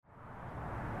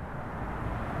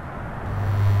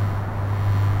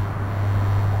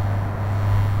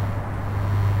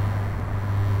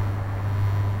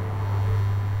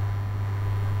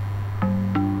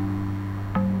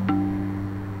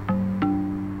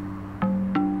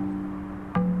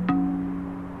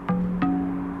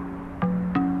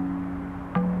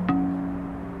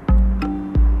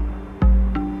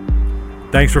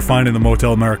Thanks for finding the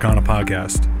Motel Americana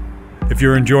podcast. If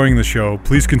you're enjoying the show,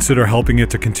 please consider helping it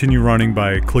to continue running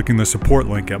by clicking the support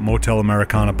link at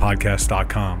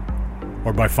motelamericanapodcast.com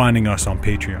or by finding us on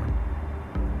Patreon.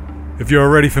 If you're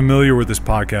already familiar with this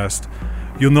podcast,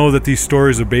 you'll know that these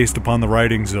stories are based upon the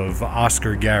writings of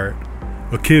Oscar Garrett,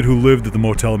 a kid who lived at the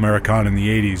Motel Americana in the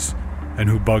 80s and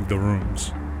who bugged the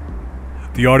rooms.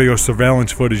 The audio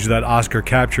surveillance footage that Oscar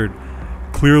captured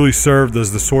clearly served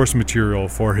as the source material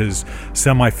for his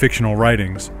semi-fictional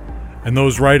writings, and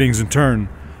those writings in turn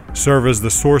serve as the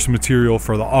source material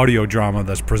for the audio drama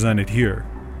that's presented here.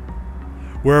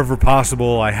 Wherever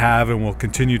possible, I have and will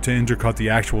continue to intercut the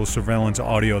actual surveillance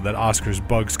audio that Oscar's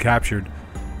bugs captured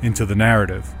into the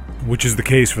narrative, which is the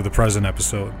case for the present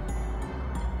episode.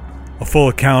 A full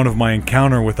account of my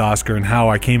encounter with Oscar and how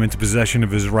I came into possession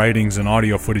of his writings and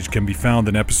audio footage can be found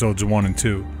in episodes 1 and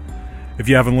 2. If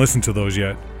you haven't listened to those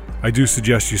yet, I do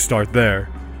suggest you start there,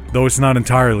 though it's not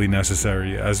entirely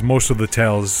necessary, as most of the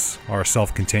tales are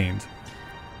self-contained.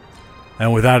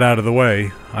 And with that out of the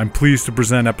way, I'm pleased to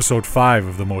present episode 5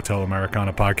 of the Motel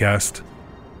Americana podcast,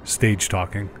 Stage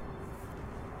Talking.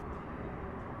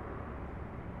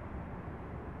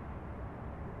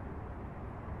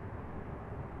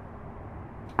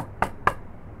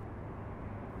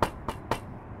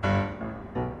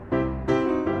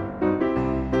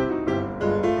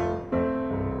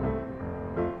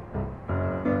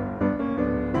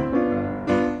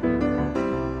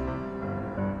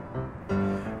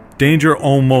 Danger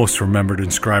almost remembered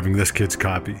inscribing this kid's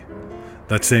copy.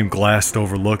 That same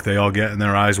glassed-over look they all get in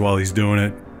their eyes while he's doing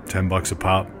it, $10 a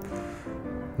pop.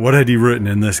 What had he written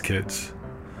in this kid's?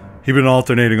 He'd been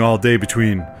alternating all day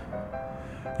between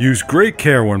 "use great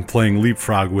care when playing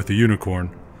leapfrog with a unicorn"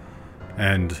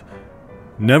 and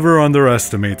 "never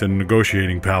underestimate the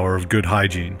negotiating power of good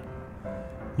hygiene."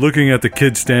 Looking at the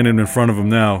kid standing in front of him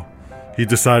now, he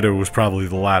decided it was probably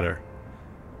the latter.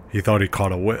 He thought he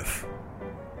caught a whiff.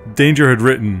 Danger had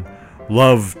written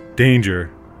 "Love,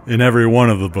 Danger" in every one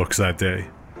of the books that day.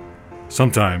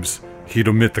 Sometimes he'd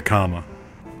omit the comma.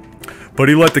 But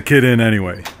he let the kid in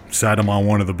anyway, sat him on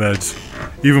one of the beds,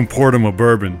 even poured him a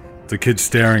bourbon, the kid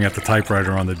staring at the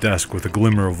typewriter on the desk with a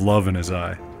glimmer of love in his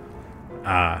eye.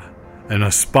 Ah, an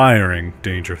aspiring,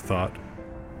 Danger thought,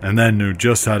 and then knew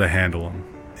just how to handle him.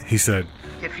 He said,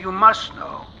 "If you must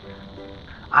know,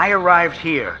 I arrived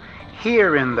here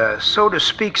in the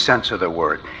so-to-speak sense of the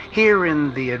word, here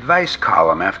in the advice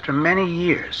column after many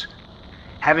years.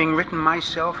 Having written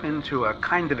myself into a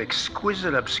kind of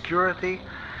exquisite obscurity,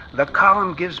 the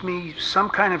column gives me some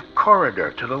kind of corridor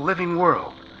to the living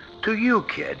world. To you,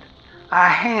 kid, a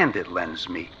hand it lends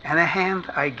me, and a hand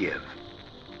I give.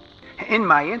 In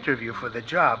my interview for the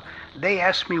job, they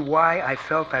asked me why I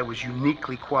felt I was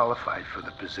uniquely qualified for the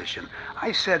position.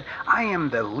 I said, I am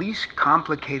the least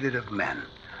complicated of men.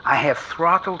 I have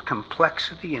throttled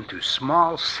complexity into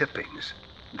small sippings.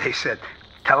 They said,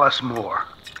 tell us more."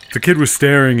 The kid was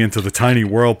staring into the tiny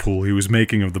whirlpool he was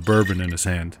making of the bourbon in his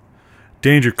hand.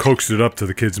 Danger coaxed it up to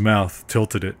the kid's mouth,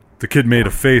 tilted it. The kid made a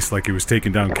face like he was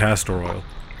taking down castor oil.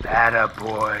 "Atta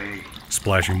boy,"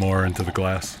 splashing more into the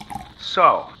glass.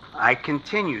 "So, I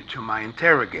continued to my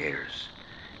interrogators.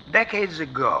 Decades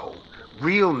ago,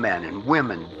 real men and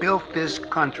women built this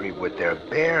country with their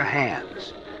bare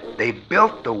hands. They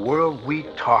built the world we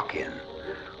talk in.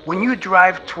 When you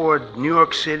drive toward New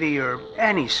York City, or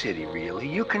any city really,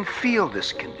 you can feel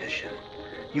this condition.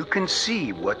 You can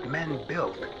see what men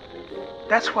built.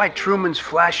 That's why Truman's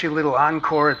flashy little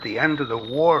encore at the end of the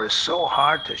war is so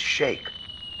hard to shake.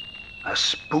 A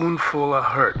spoonful of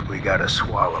hurt we gotta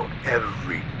swallow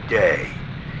every day.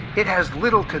 It has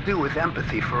little to do with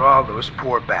empathy for all those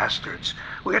poor bastards.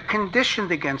 We're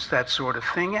conditioned against that sort of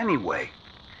thing anyway.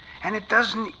 And it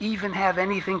doesn't even have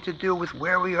anything to do with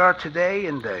where we are today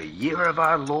in the year of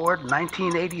our Lord,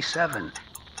 1987.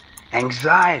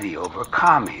 Anxiety over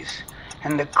commies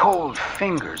and the cold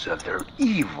fingers of their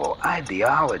evil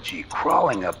ideology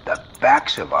crawling up the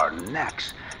backs of our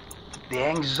necks. The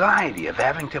anxiety of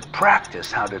having to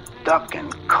practice how to duck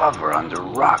and cover under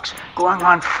rocks, going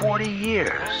on 40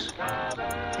 years.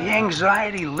 The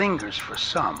anxiety lingers for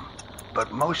some,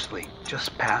 but mostly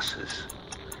just passes.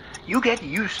 You get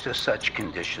used to such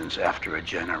conditions after a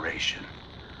generation.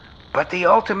 But the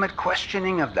ultimate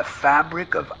questioning of the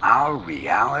fabric of our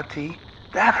reality,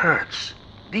 that hurts,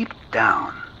 deep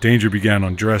down. Danger began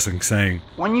undressing, saying,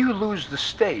 When you lose the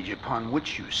stage upon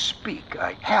which you speak,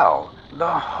 hell, the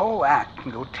whole act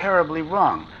can go terribly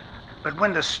wrong. But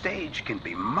when the stage can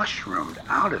be mushroomed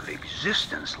out of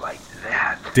existence like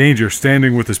that... Danger,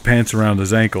 standing with his pants around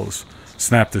his ankles,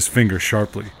 snapped his fingers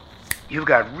sharply. You've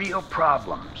got real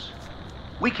problems.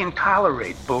 We can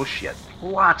tolerate bullshit,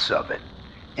 lots of it.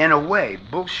 In a way,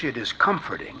 bullshit is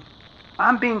comforting.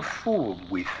 I'm being fooled,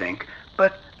 we think,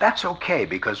 but that's okay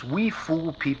because we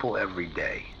fool people every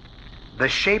day. The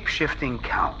shape-shifting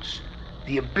counts.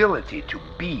 The ability to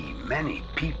be many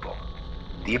people.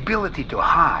 The ability to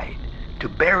hide, to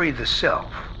bury the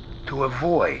self, to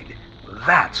avoid.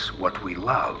 That's what we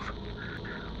love.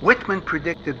 Whitman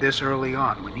predicted this early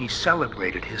on when he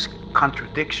celebrated his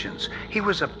contradictions. He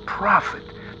was a prophet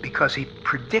because he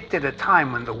predicted a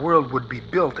time when the world would be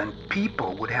built and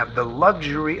people would have the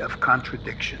luxury of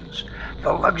contradictions,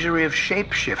 the luxury of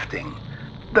shape-shifting,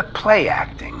 the play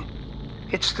acting.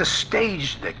 It's the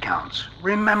stage that counts.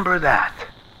 Remember that.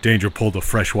 Danger pulled a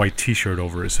fresh white t-shirt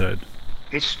over his head.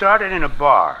 It started in a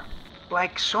bar,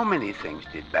 like so many things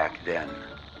did back then.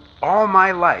 All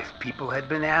my life, people had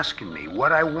been asking me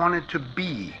what I wanted to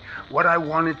be, what I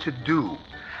wanted to do.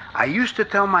 I used to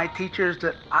tell my teachers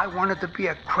that I wanted to be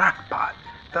a crackpot,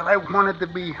 that I wanted to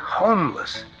be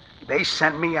homeless. They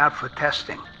sent me out for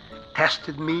testing,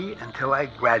 tested me until I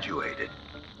graduated.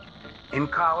 In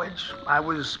college, I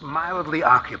was mildly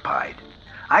occupied.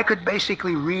 I could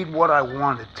basically read what I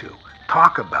wanted to,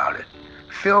 talk about it,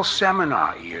 fill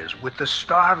seminar ears with the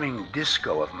starving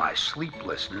disco of my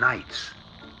sleepless nights.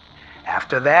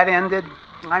 After that ended,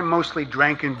 I mostly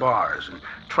drank in bars and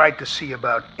tried to see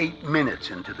about 8 minutes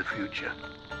into the future.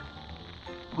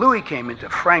 Louis came into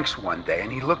Frank's one day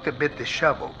and he looked a bit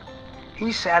disheveled.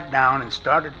 He sat down and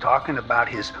started talking about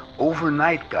his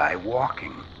overnight guy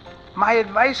walking. My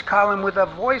advice column with a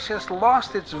voice has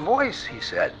lost its voice, he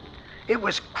said. It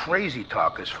was crazy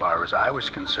talk as far as I was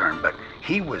concerned, but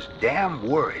he was damn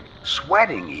worried,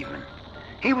 sweating even.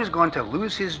 He was going to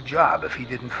lose his job if he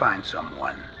didn't find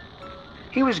someone.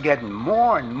 He was getting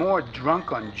more and more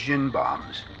drunk on gin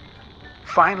bombs.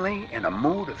 Finally, in a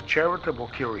mood of charitable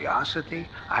curiosity,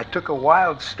 I took a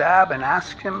wild stab and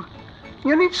asked him,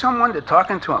 "You need someone to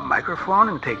talk into a microphone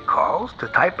and take calls, to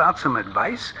type out some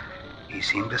advice?" He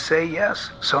seemed to say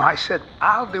yes, so I said,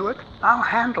 "I'll do it. I'll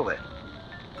handle it."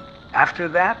 After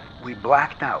that, we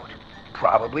blacked out.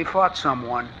 Probably fought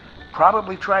someone.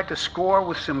 Probably tried to score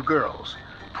with some girls.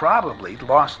 Probably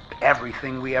lost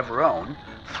everything we ever owned,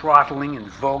 throttling and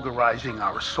vulgarizing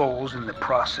our souls in the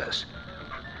process.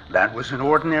 That was an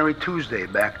ordinary Tuesday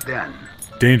back then.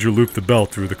 Danger looped the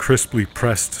belt through the crisply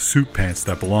pressed suit pants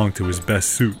that belonged to his best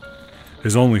suit,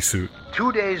 his only suit.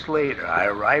 2 days later, I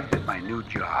arrived at my new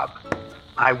job.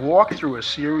 I walked through a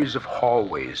series of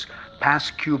hallways,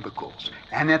 past cubicles,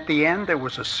 and at the end there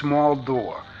was a small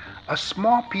door. A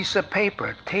small piece of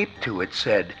paper taped to it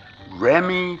said,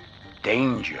 "Remy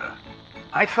Danger."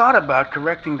 I thought about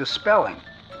correcting the spelling.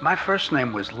 My first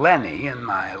name was Lenny and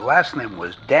my last name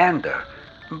was Dander,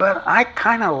 but I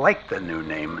kind of liked the new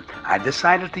name. I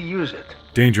decided to use it.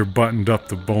 Danger buttoned up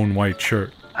the bone-white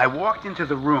shirt. I walked into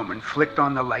the room and flicked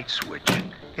on the light switch.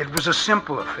 It was a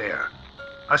simple affair.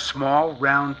 A small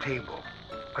round table,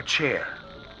 a chair,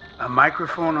 a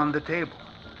microphone on the table,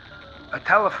 a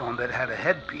telephone that had a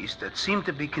headpiece that seemed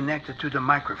to be connected to the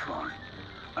microphone,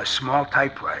 a small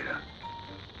typewriter.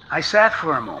 I sat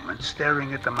for a moment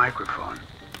staring at the microphone.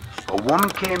 A woman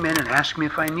came in and asked me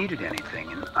if I needed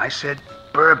anything, and I said,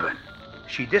 "Bourbon."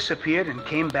 She disappeared and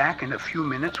came back in a few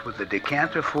minutes with a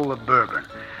decanter full of bourbon,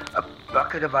 a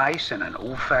bucket of ice, and an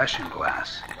old-fashioned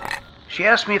glass. She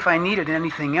asked me if I needed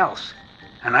anything else,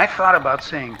 and I thought about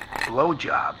saying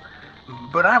blowjob,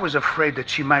 but I was afraid that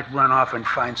she might run off and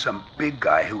find some big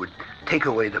guy who would take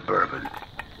away the bourbon.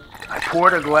 I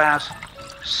poured a glass,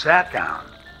 sat down,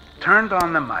 turned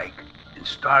on the mic, and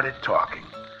started talking.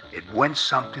 It went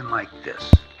something like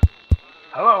this.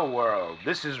 "Hello, world.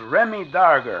 This is Remy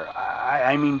Darger.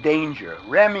 I mean Danger.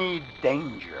 Remy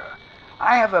Danger.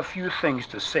 I have a few things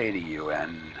to say to you,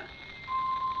 and..."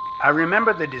 I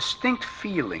remember the distinct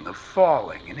feeling of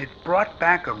falling, and it brought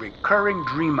back a recurring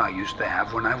dream I used to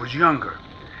have when I was younger.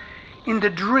 In the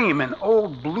dream, an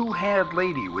old blue-haired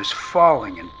lady was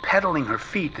falling and pedaling her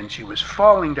feet, and she was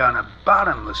falling down a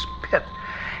bottomless pit.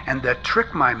 And the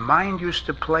trick my mind used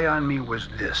to play on me was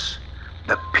this.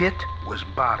 The pit was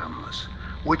bottomless,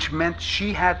 which meant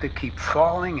she had to keep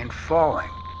falling and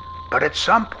falling. But at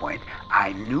some point,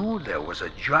 I knew there was a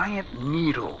giant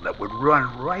needle that would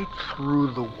run right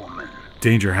through the woman.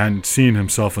 Danger hadn't seen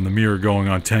himself in the mirror going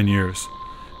on 10 years.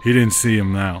 He didn't see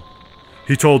him now.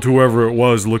 He told whoever it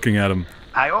was looking at him,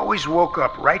 I always woke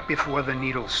up right before the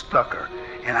needle stuck her,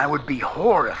 and I would be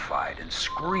horrified and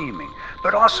screaming,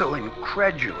 but also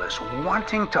incredulous,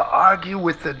 wanting to argue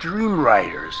with the dream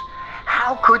writers.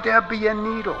 How could there be a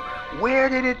needle? Where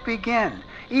did it begin?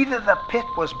 Either the pit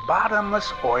was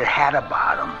bottomless or it had a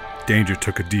bottom. Danger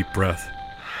took a deep breath.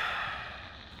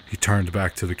 He turned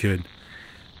back to the kid.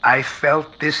 I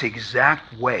felt this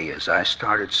exact way as I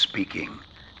started speaking.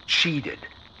 Cheated,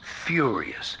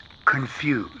 furious,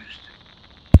 confused.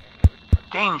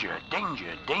 Danger,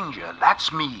 danger, danger,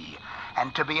 that's me.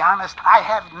 And to be honest, I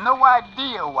have no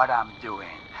idea what I'm doing.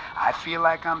 I feel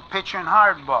like I'm pitching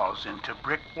hardballs into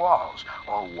brick walls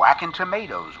or whacking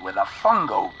tomatoes with a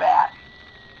fungo bat.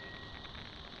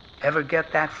 Ever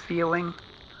get that feeling?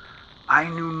 I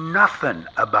knew nothing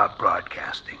about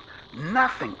broadcasting,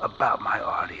 nothing about my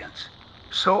audience.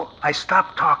 So I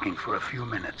stopped talking for a few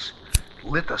minutes,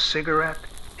 lit a cigarette,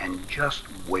 and just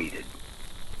waited.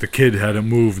 The kid hadn't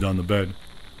moved on the bed,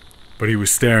 but he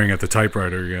was staring at the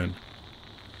typewriter again.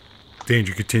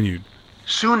 Danger continued.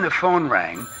 Soon the phone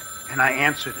rang, and I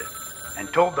answered it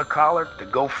and told the caller to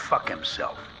go fuck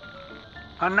himself.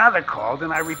 Another called,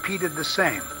 and I repeated the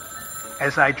same.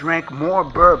 As I drank more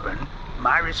bourbon,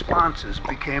 my responses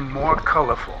became more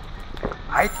colorful.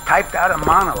 I typed out a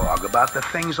monologue about the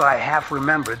things I half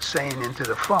remembered saying into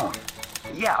the phone.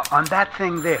 Yeah, on that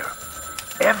thing there.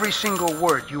 Every single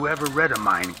word you ever read of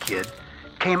mine, kid,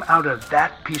 came out of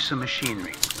that piece of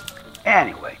machinery.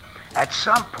 Anyway, at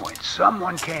some point,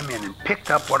 someone came in and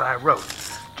picked up what I wrote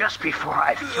just before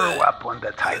I threw up on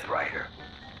the typewriter.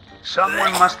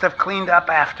 Someone must have cleaned up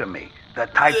after me, the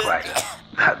typewriter,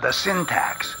 the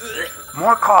syntax.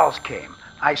 More calls came.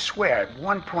 I swear, at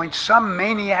one point, some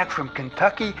maniac from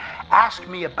Kentucky asked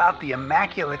me about the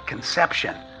Immaculate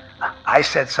Conception. I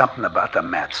said something about the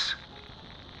Mets.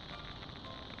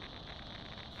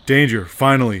 Danger,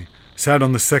 finally, sat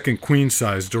on the second queen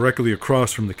size directly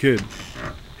across from the kid.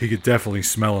 He could definitely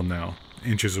smell him now,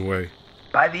 inches away.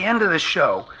 By the end of the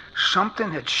show,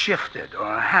 something had shifted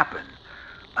or happened.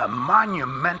 A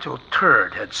monumental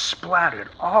turd had splattered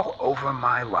all over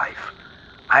my life.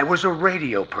 I was a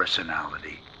radio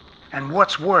personality, and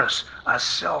what's worse, a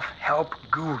self-help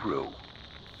guru.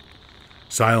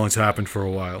 Silence happened for a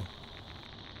while.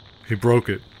 He broke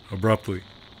it abruptly.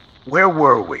 Where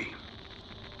were we?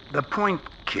 The point,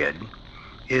 kid,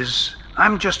 is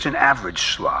I'm just an average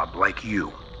slob like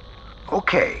you.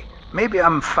 Okay, maybe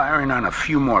I'm firing on a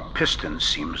few more pistons,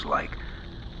 seems like.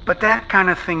 But that kind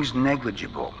of thing's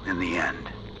negligible in the end.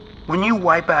 When you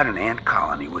wipe out an ant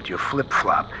colony with your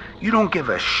flip-flop, you don't give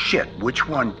a shit which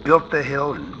one built the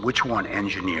hill and which one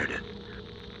engineered it.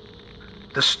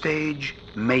 The stage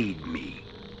made me.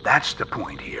 That's the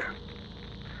point here.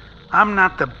 I'm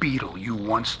not the Beatle you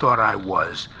once thought I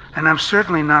was, and I'm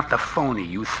certainly not the phony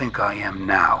you think I am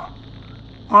now.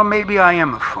 Or maybe I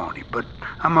am a phony, but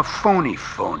I'm a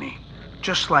phony,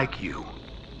 just like you.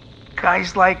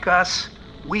 Guys like us,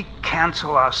 we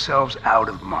cancel ourselves out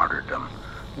of martyrdom.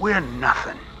 We're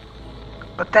nothing.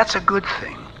 But that's a good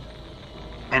thing.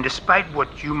 And despite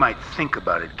what you might think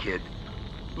about it, kid,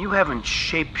 you haven't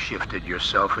shape-shifted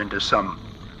yourself into some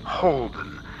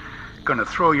Holden, gonna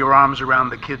throw your arms around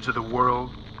the kids of the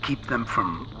world, keep them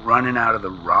from running out of the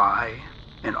rye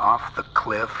and off the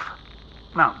cliff.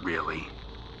 Not really.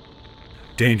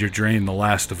 Danger drained the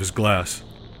last of his glass.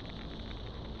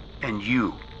 And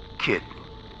you, kid,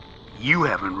 you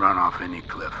haven't run off any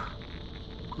cliff.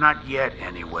 Not yet,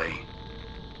 anyway.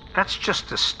 That's just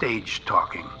the stage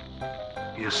talking.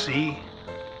 You see?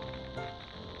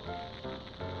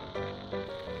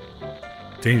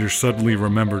 Danger suddenly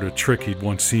remembered a trick he'd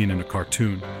once seen in a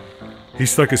cartoon. He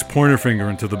stuck his pointer finger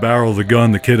into the barrel of the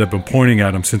gun the kid had been pointing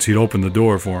at him since he'd opened the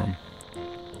door for him.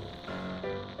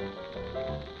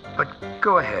 But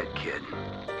go ahead, kid.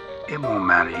 It won't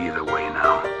matter either way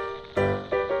now.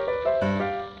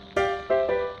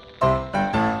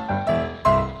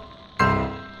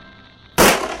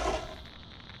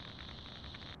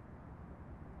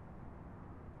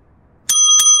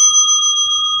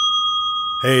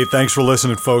 Hey, thanks for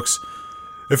listening, folks.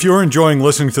 If you're enjoying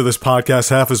listening to this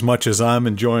podcast half as much as I'm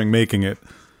enjoying making it,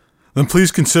 then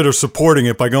please consider supporting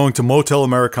it by going to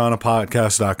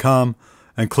motelamericanapodcast.com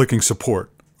and clicking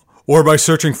support, or by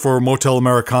searching for Motel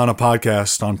Americana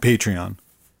Podcast on Patreon.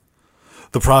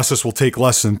 The process will take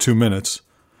less than 2 minutes,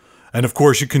 and of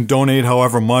course you can donate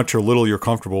however much or little you're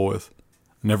comfortable with,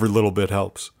 and every little bit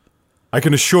helps. I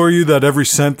can assure you that every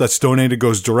cent that's donated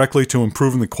goes directly to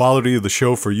improving the quality of the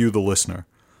show for you, the listener.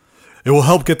 It will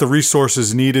help get the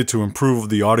resources needed to improve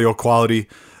the audio quality,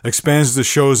 expands the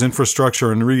show's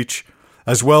infrastructure and reach,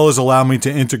 as well as allow me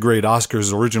to integrate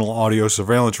Oscar's original audio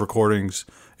surveillance recordings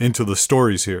into the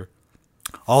stories here.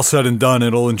 All said and done,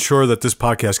 it'll ensure that this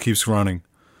podcast keeps running,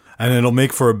 and it'll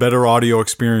make for a better audio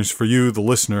experience for you, the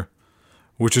listener,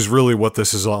 which is really what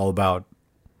this is all about.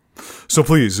 So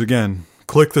please, again,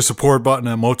 click the support button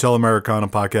at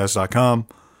motelamericanapodcast.com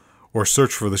or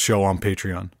search for the show on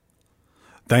Patreon.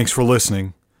 Thanks for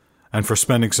listening, and for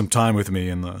spending some time with me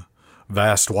in the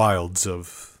vast wilds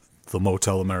of the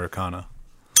Motel Americana.